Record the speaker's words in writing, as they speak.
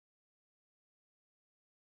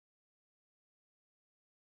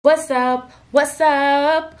What's up? What's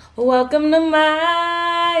up? Welcome to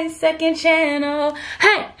my second channel.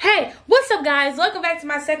 Hey, what's up, guys? Welcome back to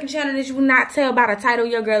my second channel. That you will not tell by the title.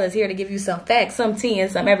 Your girl is here to give you some facts, some tea,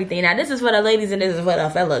 and some everything. Now, this is for the ladies and this is for the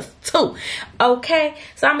fellas too. Okay,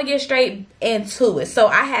 so I'm gonna get straight into it. So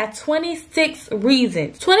I have 26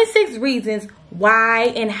 reasons why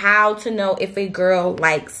and how to know if a girl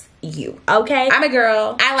likes you. Okay, I'm a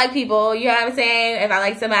girl, I like people, you know what I'm saying? If I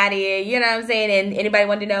like somebody, you know what I'm saying? And anybody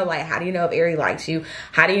want to know, like, how do you know if Ari likes you?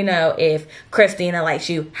 How do you know if Christina likes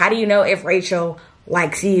you? How do you know if Rachel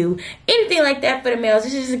likes you? Anything like that for the males.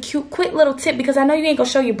 This is just a cute quick little tip, because I know you ain't gonna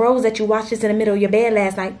show your bros that you watched this in the middle of your bed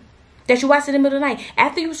last night, that you watched it in the middle of the night.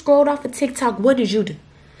 After you scrolled off of TikTok, what did you do?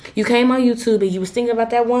 You came on YouTube and you was thinking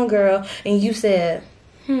about that one girl and you said,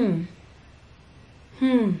 how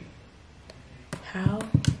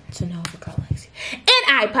to know if a girl likes you.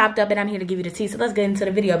 And I popped up and I'm here to give you the tea. So let's get into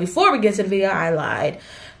the video. Before we get into the video, I lied.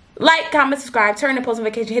 Like, comment, subscribe, turn the post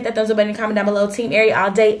notification, hit that thumbs up button, comment down below. Team Ari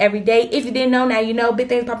all day, every day. If you didn't know, now you know. Big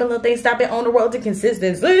things popping, little things stopping, on the road to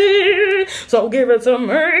consistency. So give it to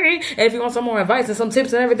me. And if you want some more advice and some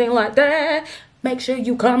tips and everything like that, make sure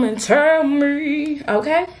you come and tell me.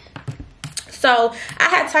 Okay? So I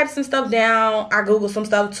had typed some stuff down. I Googled some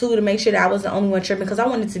stuff too to make sure that I was the only one tripping, because I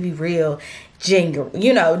wanted to be real, general.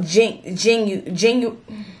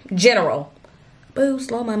 Boo,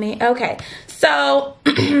 slow my man. Okay, so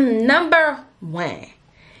number one,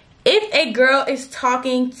 if a girl is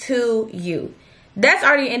talking to you, that's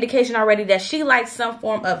already an indication already that she likes some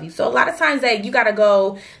form of you. So a lot of times that you gotta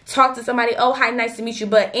go talk to somebody, oh hi, nice to meet you.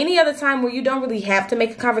 But any other time where you don't really have to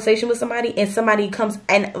make a conversation with somebody and somebody comes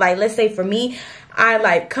and, like, let's say for me, I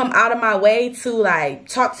like come out of my way to like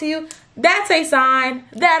talk to you, that's a sign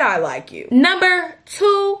that I like you. Number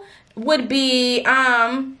two would be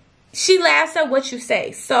she laughs at what you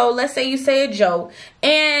say. So let's say you say a joke,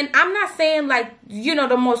 and I'm not saying like, you know,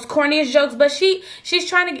 the most corniest jokes, but she's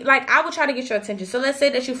trying to, like, I would try to get your attention. So let's say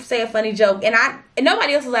that you say a funny joke and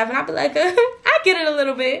nobody else is laughing. I'll be like, I get it a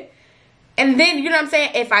little bit. And then, you know what I'm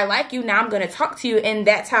saying, if I like you, now I'm going to talk to you, and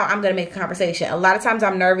that's how I'm going to make a conversation. A lot of times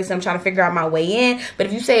I'm nervous and I'm trying to figure out my way in. But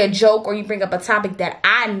if you say a joke or you bring up a topic that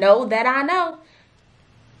I know,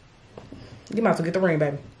 you might as well get the ring,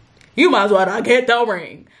 baby. You might as well not get the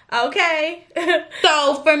ring. Okay.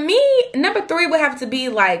 So for me, number three would have to be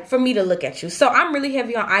like for me to look at you. So I'm really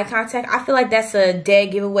heavy on eye contact. I feel like that's a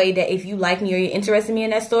dead giveaway that if you like me or you're interested in me in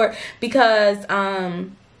that sort, because I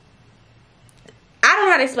don't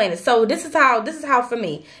know how to explain it. So this is how for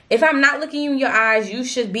me, if I'm not looking you in your eyes, you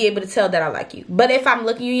should be able to tell that I like you. But if I'm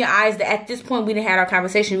looking you in your eyes, that at this point we done had our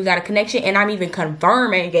conversation, we got a connection, and I'm even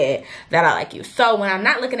confirming it that I like you. So when I'm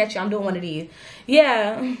not looking at you, I'm doing one of these.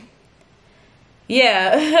 Yeah.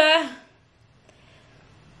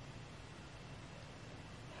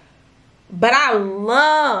 But I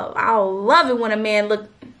love it when a man look.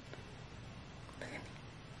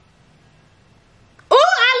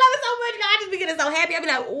 I just be getting so happy. I be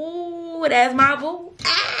like, ooh, that's my boo.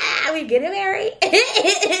 We getting married.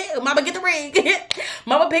 Mama get the ring.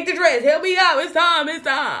 Mama pick the dress. Help me out. It's time.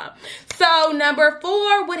 So number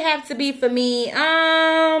four would have to be for me.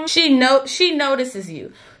 She notices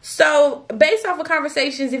you. So based off of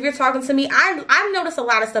conversations, if you're talking to me, I notice a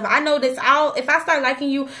lot of stuff. I notice if I start liking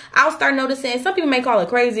you, I'll start noticing. Some people may call it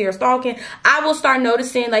crazy or stalking. I will start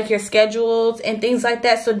noticing like your schedules and things like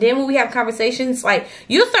that. So then when we have conversations, like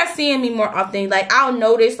you'll start seeing me more often. Like I'll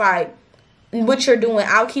notice like what you're doing.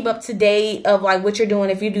 I'll keep up to date of like what you're doing.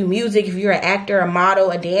 If you do music, if you're an actor, a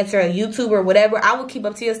model, a dancer, a YouTuber, whatever, I will keep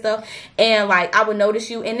up to your stuff, and like I would notice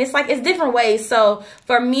you. And it's like it's different ways. So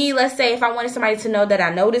for me, let's say if I wanted somebody to know that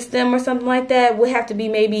I noticed them or something like that, would have to be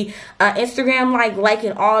maybe Instagram, like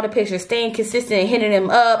liking all the pictures, staying consistent and hitting them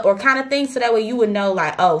up or kind of thing, so that way you would know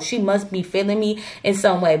like, oh, she must be feeling me in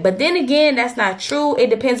some way. But then again, that's not true. It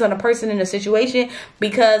depends on the person and the situation,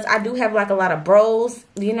 because I do have like a lot of bros,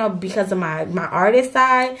 you know, because of my artist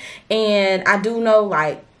side, and I do know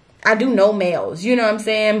males, you know what I'm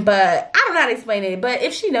saying? But I don't know how to explain it. But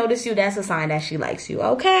if she noticed you, that's a sign that she likes you.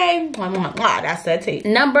 Okay, that's that tea.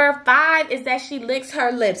 Number five is that she licks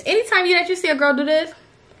her lips. Anytime that you see a girl do this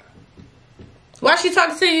while she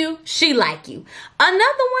talking to you, she like you. Another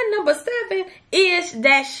one, number seven, is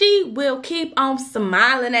that she will keep on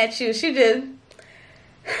smiling at you. She just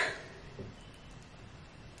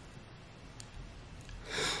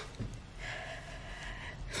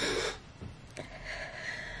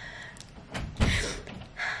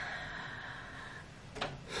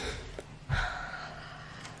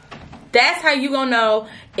that's how you gonna know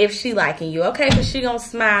if she liking you, okay? Because she gonna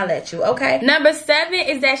smile at you, okay? Number 7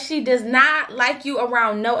 is that she does not like you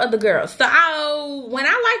around no other girls. So when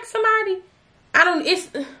I like somebody, I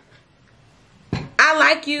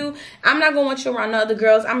like you. I'm not gonna want you around no other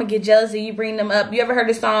girls. I'm gonna get jealous if you bring them up. You ever heard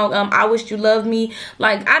the song, I Wish You Loved Me?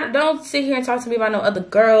 Like, I don't sit here and talk to me about no other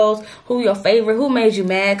girls. Who your favorite? Who made you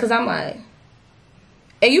mad? Because I'm like,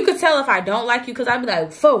 and you could tell if I don't like you, because I'd be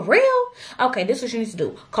like, for real? Okay, this is what you need to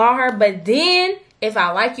do. Call her. But then, if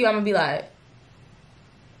I like you, I'm going to be like,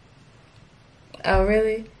 oh,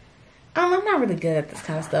 really? I'm not really good at this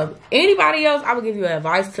kind of stuff. Anybody else, I would give you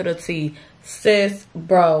advice to the T. Sis,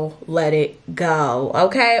 bro, let it go,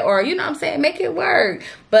 okay? Or, you know what I'm saying, make it work.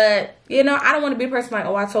 But, you know, I don't want to be the person like,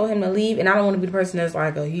 oh, I told him to leave. And I don't want to be the person that's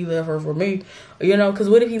like, oh, he left her for me. You know, because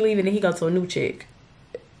what if he leave and then he goes to a new chick?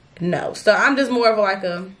 No. So I'm just more of like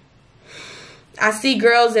I see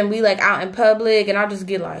girls and we like out in public and I'll just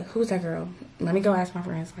get like, who's that girl? Let me go ask my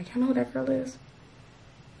friends. Like, y'all know who that girl is?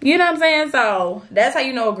 You know what I'm saying? So that's how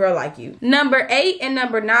you know a girl like you. Number 8 and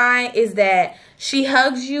number 9 is that she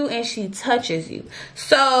hugs you and she touches you.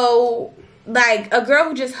 So like a girl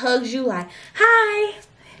who just hugs you like, hi.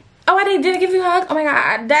 Oh, I didn't give you a hug? Oh my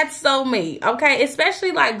God, that's so me, okay?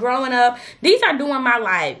 Especially like growing up. These are doing my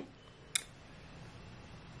life.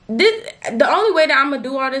 The only way that I'm gonna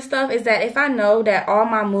do all this stuff is that if I know that all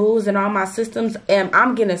my moves and all my systems,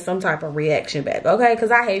 I'm getting some type of reaction back, okay?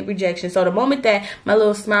 Because I hate rejection. So the moment that my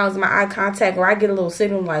little smiles, my eye contact, or I get a little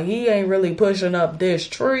signal like he ain't really pushing up this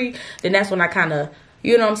tree, then that's when I kind of,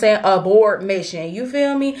 you know what I'm saying, abort mission. You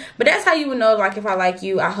feel me? But that's how you would know, like, if I like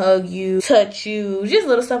you, I hug you, touch you, just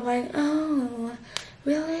little stuff like, oh,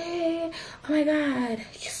 really? Oh my God,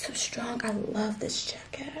 you're so strong. I love this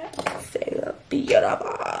jacket. So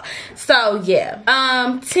beautiful. So yeah,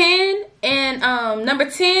 10 and number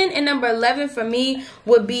 10 and number 11 for me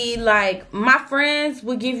would be like my friends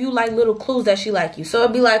would give you like little clues that she like you. So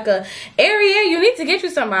it'd be like a area you need to get you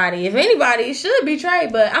somebody. If anybody, it should be Trey,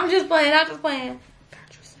 but I'm just playing. I'm just playing. Got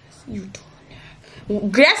you, sis. You doing that?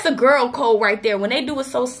 That's the girl code right there. When they do it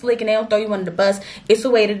so slick and they don't throw you under the bus, it's a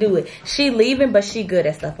way to do it. She leaving, but she good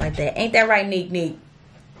at stuff like that. Ain't that right, Neek?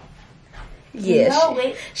 Yeah,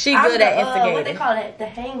 no, she good at instigating. What they call it? The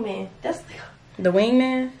hangman. That's the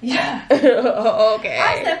wingman? Yeah. Okay.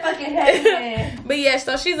 I said fucking hangman. But yeah,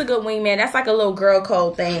 so she's a good wingman. That's like a little girl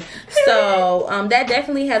code thing. So that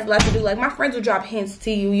definitely has a lot to do. Like, my friends will drop hints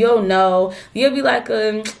to you. You'll know. You'll be like,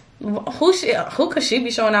 who could she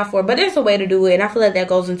be showing out for? But there's a way to do it, and I feel like that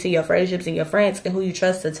goes into your friendships and your friends and who you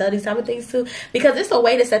trust to tell these type of things to, because it's a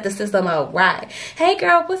way to set the system up right. Hey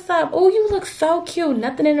girl, what's up? Oh, you look so cute.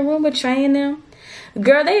 Nothing in the room but training them.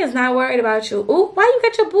 Girl, they is not worried about you. Ooh, why you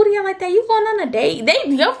got your booty out like that? You going on a date?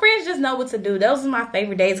 Your friends just know what to do. Those are my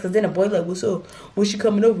favorite days, because then a boy like, what's up? When's she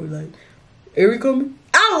coming over? Like, Ari coming?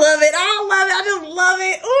 I love it. I just love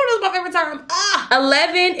it. Ooh, that's my favorite time.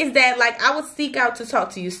 11 is that, like, I would seek out to talk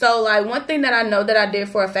to you. So, like, one thing that I know that I did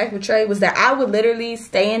for a fact with Trey was that I would literally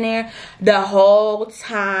stay in there the whole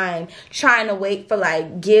time trying to wait for,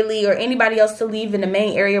 like, Gilly or anybody else to leave in the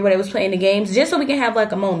main area where they was playing the games, just so we can have,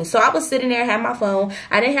 like, a moment. So, I was sitting there, have my phone.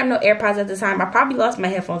 I didn't have no AirPods at the time. I probably lost my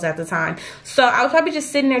headphones at the time. So, I was probably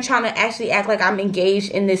just sitting there trying to actually act like I'm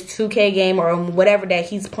engaged in this 2K game or whatever that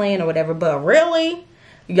he's playing or whatever. But really,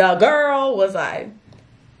 your girl was like,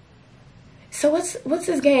 so what's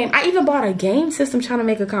this game? I even bought a game system trying to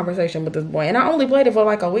make a conversation with this boy, and I only played it for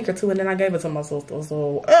like a week or two, and then I gave it to my sister.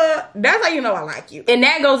 So that's how you know I like you. And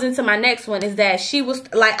that goes into my next one, is that she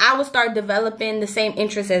was like, I would start developing the same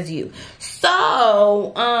interests as you.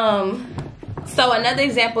 So another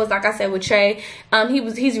example is, like I said with Trey,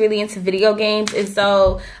 he's really into video games, and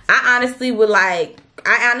so I honestly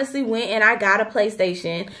went and I got a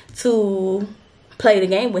PlayStation to play the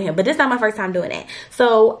game with him. But this is not my first time doing that.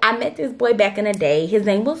 So I met this boy back in the day. His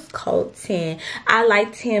name was Colton. I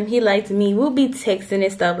liked him. He liked me. We'll be texting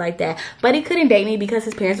and stuff like that. But he couldn't date me because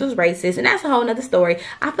his parents was racist. And that's a whole nother story.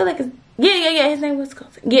 I feel like yeah. His name was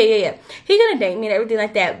Colton. Yeah. He couldn't date me and everything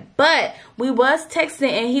like that. But we was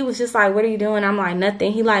texting and he was just like, what are you doing? I'm like,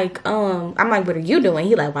 nothing. He like, I'm like, what are you doing?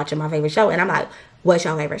 He like, watching my favorite show. And I'm like, what's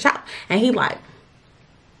your favorite show? And he like,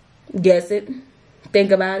 guess it.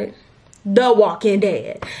 Think about it. The Walking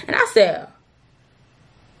Dead. And I said,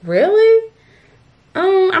 really?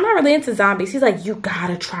 I'm not really into zombies. He's like, you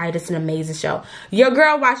gotta try this, an amazing show. Your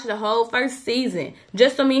girl watched the whole first season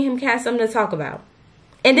just so me and him can have something to talk about.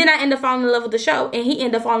 And then I ended up falling in love with the show, and he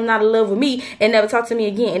ended up falling out of love with me and never talked to me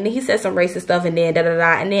again. And then he said some racist stuff, and then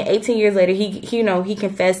and then 18 years later, he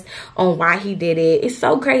confessed on why he did it. It's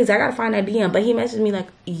so crazy. I gotta find that DM. But he messaged me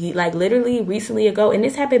like literally recently ago, and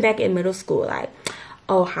this happened back in middle school, like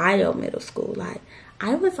Ohio middle school. Like,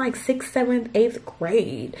 I was like 6th, 7th, 8th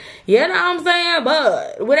grade. You know what I'm saying?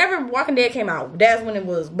 But whenever Walking Dead came out, that's when it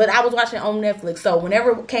was. But I was watching it on Netflix. So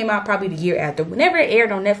whenever it came out, probably the year after. Whenever it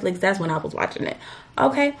aired on Netflix, that's when I was watching it.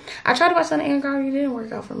 Okay? I tried to watch it on Aaron Garvey. It didn't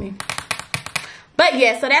work out for me. But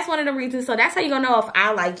yeah, so that's one of the reasons. So that's how you're going to know if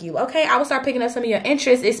I like you. Okay? I will start picking up some of your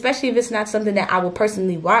interests, especially if it's not something that I would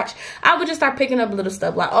personally watch. I would just start picking up little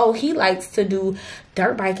stuff. Like, oh, he likes to do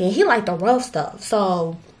dirt biking. He likes the rough stuff.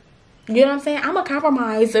 So... you know what I'm saying? I'm a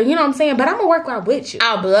compromise, you know what I'm saying? But I'm gonna work out with you.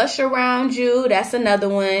 I'll blush around you. That's another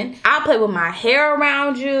one. I'll play with my hair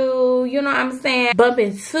around you. You know what I'm saying? Bump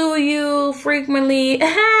into you frequently.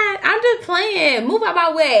 I'm just playing. Move out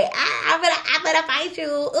my way. I'm gonna fight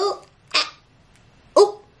you. Ooh.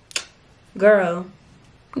 Ooh. Girl.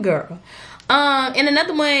 And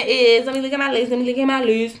another one is, let me look at my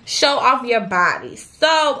list. Show off your body.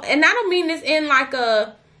 So, and I don't mean this in like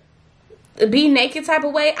a be naked type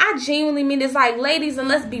of way. I genuinely mean this. Like, ladies, and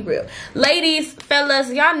let's be real, ladies, fellas,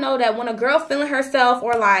 y'all know that when a girl feeling herself,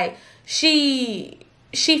 or like she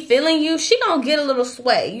feeling you, she gonna get a little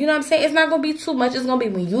sway. You know what I'm saying? It's not gonna be too much. It's gonna be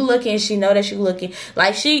when you looking, she know that she looking.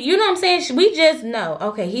 Like, she, you know what I'm saying? We just know,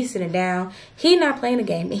 okay, he's sitting down, he not playing the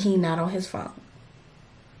game, and he not on his phone.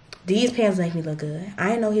 These pants make me look good. I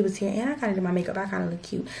didn't know he was here, and I kind of did my makeup. I kind of look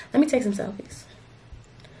cute. Let me take some selfies.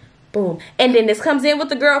 Boom. And then this comes in with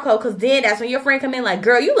the girl code, because then that's when your friend come in like,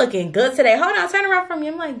 girl, you looking good today. Hold on, turn around from me.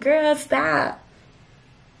 I'm like, girl, stop.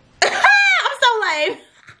 I'm so lame.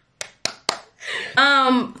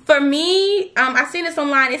 For me, I seen this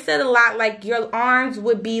online. It said a lot like your arms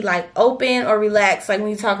would be like open or relaxed, like when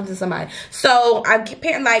you're talking to somebody. So I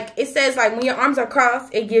compare, like, it says like when your arms are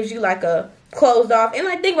crossed, it gives you like a closed off. And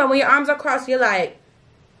like, think about when your arms are crossed, you're like,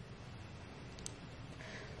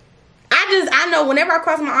 I know whenever I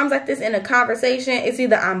cross my arms like this in a conversation, it's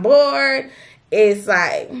either I'm bored, it's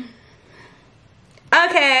like,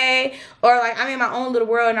 okay, or like I'm in my own little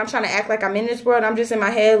world and I'm trying to act like I'm in this world. I'm just in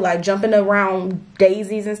my head like jumping around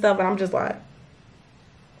daisies and stuff, and I'm just like,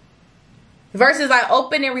 versus like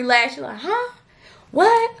open and relaxed, you're like, huh?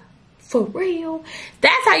 What? For real?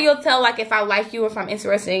 That's how you'll tell like if I like you, if I'm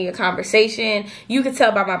interested in your conversation. You can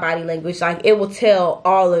tell by my body language. Like, it will tell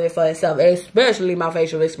all of it for itself, especially my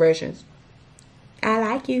facial expressions. I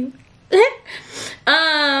like you.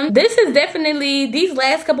 This is definitely, these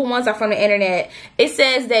last couple ones are from the internet. It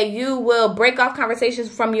says that you will break off conversations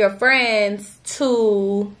from your friends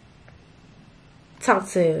to talk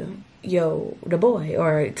to the boy,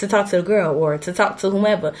 or to talk to the girl, or to talk to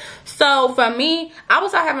whomever. So for me, I will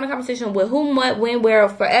start having a conversation with whom, what, when, where,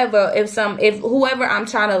 forever, if whoever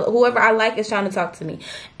I like is trying to talk to me.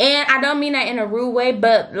 And I don't mean that in a rude way,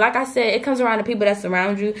 but like I said, it comes around the people that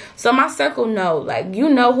surround you. So my circle know, like, you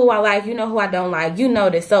know who I like, you know who I don't like, you know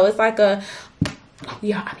this. So it's like a,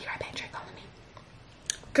 yeah, I'll be right back, Trey calling me.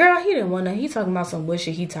 Girl, he didn't want to, he talking about some what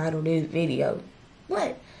should he title this video.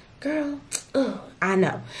 What? Girl, ugh, I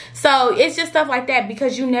know. So it's just stuff like that,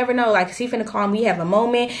 because you never know. Like, is he finna call me, have a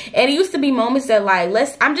moment? And it used to be moments that like,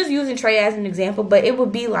 I'm just using Trey as an example, but it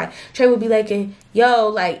would be like, Trey would be like,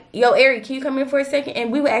 yo, Eric, can you come in for a second?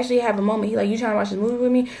 And we would actually have a moment. He like, you trying to watch this movie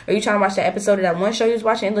with me? Or you trying to watch that episode of that one show you was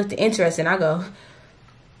watching? It looked interesting. I go,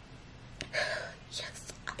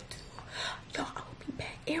 yes, I do. Yo, I will be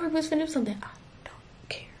back. Eric was finna do something.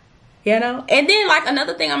 You know? And then, like,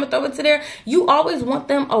 another thing I'm going to throw into there, you always want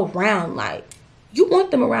them around. Like, you want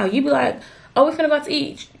them around. You be like, oh, we finna go out to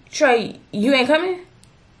eat. Trey, you ain't coming?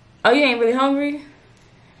 Oh, you ain't really hungry?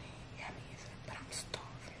 Yeah, but I'm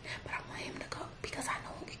starving. But I want him to go, because I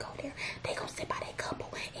know when we go there, they going to sit by that couple,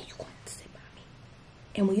 and you going to sit by me.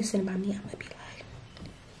 And when you sitting by me, I'm going to be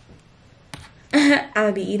like, I'm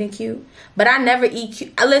going to be eating cute. But I never eat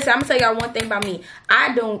cute. Listen, I'm going to tell y'all one thing about me.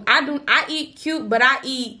 I eat cute, but I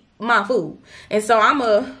eat my food. And so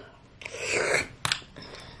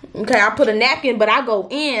okay, I put a napkin, but I go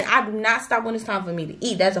in. I do not stop when it's time for me to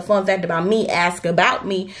eat. That's a fun fact about me. Ask about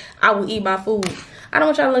me. I will eat my food. I don't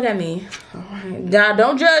want y'all to look at me. All right. Now,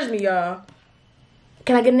 don't judge me, y'all.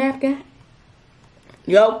 Can I get a napkin?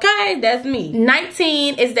 You okay? That's me.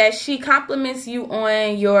 19 is that she compliments you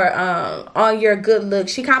on your good look.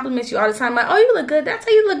 She compliments you all the time. Like, oh, you look good. Did I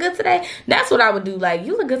tell you look good today? That's what I would do. Like,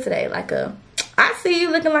 you look good today. Like I see you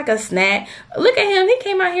looking like a snack. Look at him. He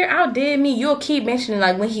came out here, outdid me. You'll keep mentioning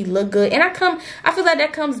like when he looked good. And I feel like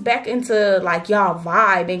that comes back into like y'all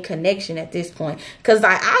vibe and connection at this point. Cause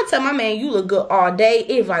like I tell my man, you look good all day.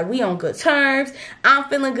 If like we on good terms, I'm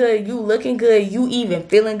feeling good, you looking good, you even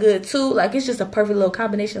feeling good too. Like it's just a perfect little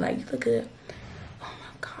combination. Like you look good. Oh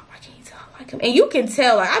my God, why can't you tell I like him? And you can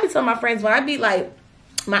tell, like I be telling my friends when I be like,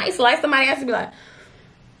 somebody has to be like,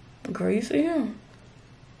 girl, you see him?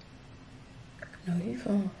 No, he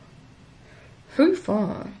fun. He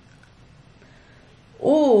fun.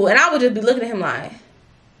 Ooh, and I would just be looking at him like,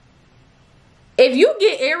 if you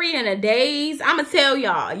get Ari in a daze, I'ma tell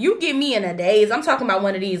y'all, you get me in a daze. I'm talking about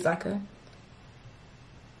one of these, like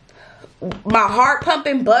my heart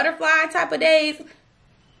pumping butterfly type of days.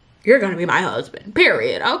 You're gonna be my husband,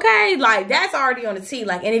 period. Okay, like that's already on the T.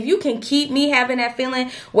 Like, and if you can keep me having that feeling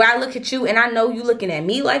where I look at you and I know you looking at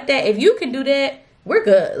me like that, if you can do that, we're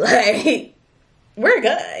good. Like, we're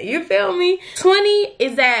good. You feel me? 20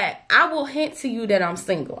 is that I will hint to you that I'm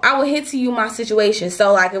single. I will hint to you my situation.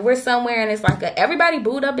 So like if we're somewhere and it's like everybody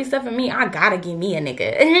booed up except for me, I gotta give me a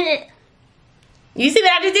nigga. You see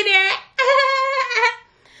what I just did there?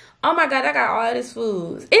 Oh my God, I got all this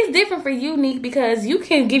food. It's different for you, Nick, because you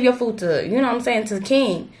can give your food to, you know what I'm saying, to the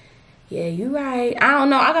king. Yeah, you right. I don't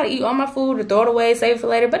know. I gotta eat all my food or throw it away, save it for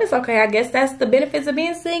later. But it's okay. I guess that's the benefits of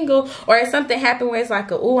being single. Or if something happened where it's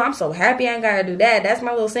like, oh, I'm so happy I ain't gotta do that. That's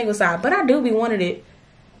my little single side. But I do be wanting it.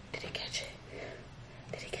 Did he catch it?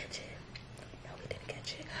 Did he catch it? No, he didn't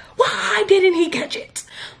catch it. Why didn't he catch it?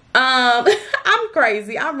 I'm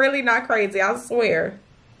crazy. I'm really not crazy. I swear.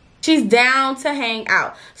 She's down to hang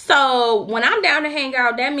out. So when I'm down to hang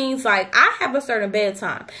out, that means like I have a certain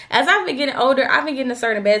bedtime. As I've been getting older, I've been getting a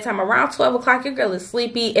certain bedtime. Around 12 o'clock, your girl is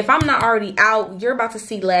sleepy. If I'm not already out, you're about to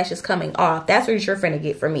see lashes coming off. That's what you're finna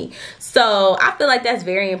get from me. So I feel like that's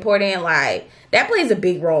very important. Like that plays a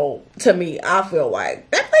big role to me. I feel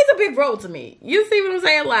like that plays a big role to me. You see what I'm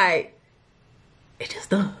saying? Like it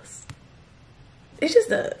just does. It just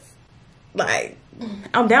does. Like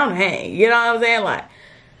I'm down to hang. You know what I'm saying? Like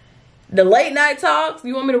the late night talks.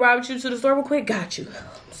 You want me to ride with you to the store real quick? Got you.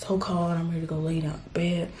 I'm so cold. I'm ready to go lay down in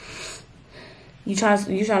bed. You trying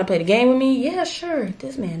to play the game with me? Yeah, sure.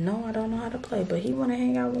 This man, no, I don't know how to play, but he want to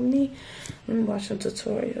hang out with me. Let me watch some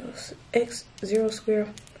tutorials. X0 square.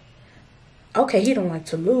 Okay, he don't like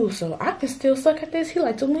to lose, so I can still suck at this. He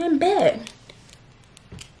like to win bad.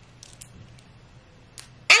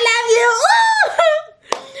 I love you.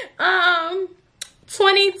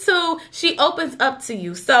 22, she opens up to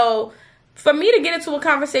you. So for me to get into a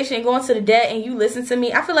conversation and go into the debt and you listen to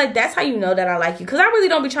me, I feel like that's how you know that I like you. Because I really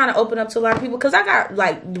don't be trying to open up to a lot of people because I got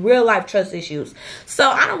like real life trust issues. So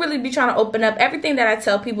I don't really be trying to open up. Everything that I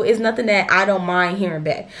tell people is nothing that I don't mind hearing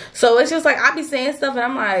back. So it's just like I be saying stuff and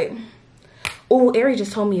I'm like, oh, Ari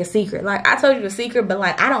just told me a secret. Like I told you the secret, but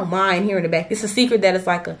like I don't mind hearing it back. It's a secret that it's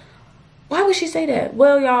like a, why would she say that?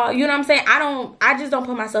 Well, y'all, you know what I'm saying? I just don't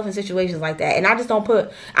put myself in situations like that. And I don't put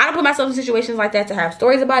myself in situations like that to have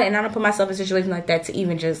stories about it. And I don't put myself in situations like that to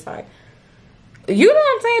even just like, you know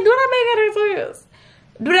what I'm saying? Do that make any sense?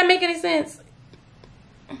 Do that make any sense?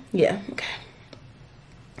 Yeah, okay.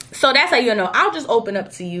 So that's how you know. I'll just open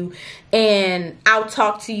up to you and I'll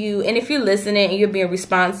talk to you. And if you're listening and you're being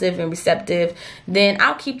responsive and receptive, then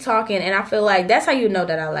I'll keep talking. And I feel like that's how you know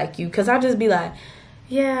that I like you. Because I'll just be like,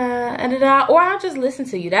 yeah, or I'll just listen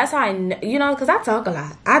to you. That's how I know, you know, because I talk a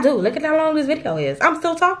lot. I do. Look at how long this video is. I'm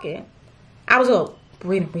still talking. I was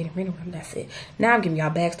reading. That's it. Now I'm giving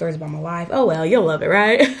y'all backstories about my life. Oh, well, you'll love it,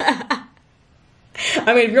 right? I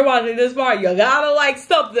mean, if you're watching this far, you gotta like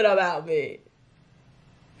something about me.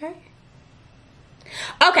 Okay.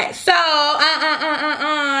 Okay, so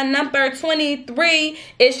number 23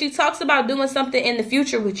 is she talks about doing something in the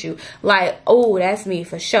future with you. Like, oh, that's me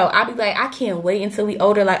for sure. I'll be like, I can't wait until we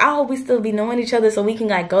older. Like, I hope we still be knowing each other so we can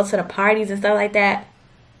like go to the parties and stuff like that.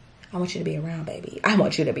 I want you to be around, baby. I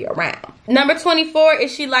want you to be around. Number 24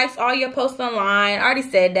 is she likes all your posts online. I already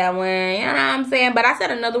said that one. You know what I'm saying? But I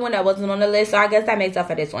said another one that wasn't on the list, so I guess that makes up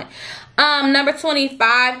for this one. Number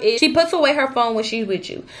 25 is she puts away her phone when she's with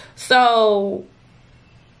you. So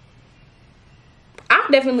I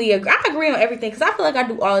definitely agree. I agree on everything because I feel like I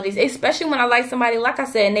do all of these, especially when I like somebody, like I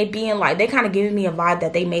said, and they being like, they kind of giving me a vibe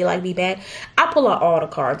that they may like me bad. I pull out all the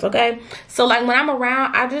cards, okay? So like when I'm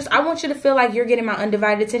around, I want you to feel like you're getting my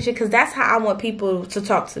undivided attention because that's how I want people to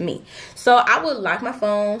talk to me. So I would lock my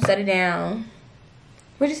phone, set it down.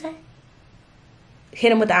 What'd you say?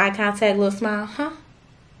 Hit him with the eye contact, little smile, huh?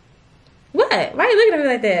 What? Why are you looking at me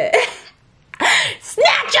like that?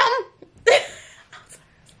 Snatch him!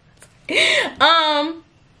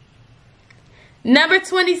 Number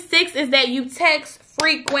 26 is that you text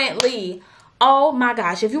frequently. Oh my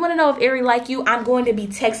gosh, if you want to know if Ari like you, I'm going to be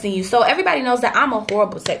texting you. So everybody knows that I'm a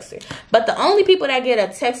horrible texter, but the only people that get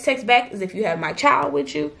a text back is if you have my child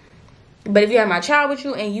with you. But if you have my child with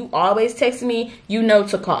you and you always text me, you know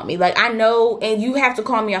to call me. Like I know, and you have to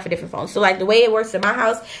call me off a different phone. So like the way it works in my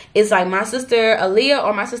house is like my sister Aaliyah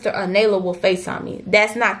or my sister Anela will FaceTime me.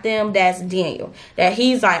 That's not them, that's Daniel. That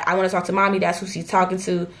he's like, I want to talk to mommy, that's who she's talking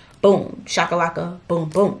to. boom, shakalaka, boom,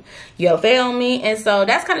 boom. You feel me? And so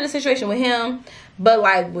that's kind of the situation with him. But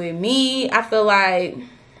like with me, I feel like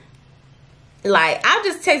I'll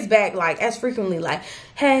just text back like as frequently like,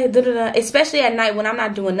 hey, da da da. Especially at night when I'm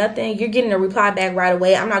not doing nothing, you're getting a reply back right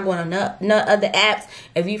away. I'm not going on no other apps.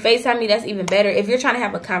 If you FaceTime me, that's even better. If you're trying to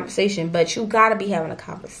have a conversation, but you gotta be having a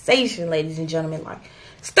conversation, ladies and gentlemen. Like,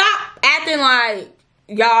 stop acting like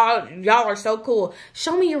y'all are so cool.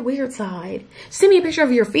 Show me your weird side. Send me a picture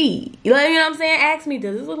of your feet. You know what I'm saying? Ask me,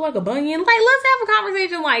 does this look like a bunion? Like, let's have a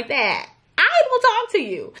conversation like that. I will talk to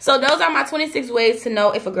you. So those are my 26 ways to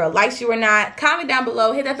know if a girl likes you or not. Comment down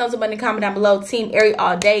below. Hit that thumbs up button. Comment down below. Team Ari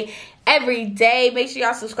all day, every day. Make sure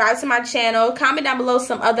y'all subscribe to my channel. Comment down below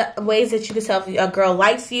some other ways that you can tell if a girl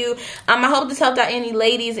likes you. I hope this helped out any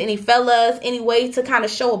ladies, any fellas, any way to kind of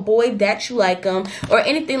show a boy that you like them or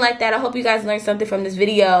anything like that. I hope you guys learned something from this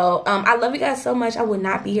video. I love you guys so much. I would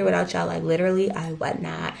not be here without y'all. Like, literally, I would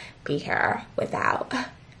not be here without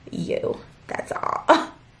you. That's all.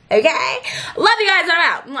 Okay? Love you guys.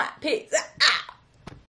 I'm out. Peace.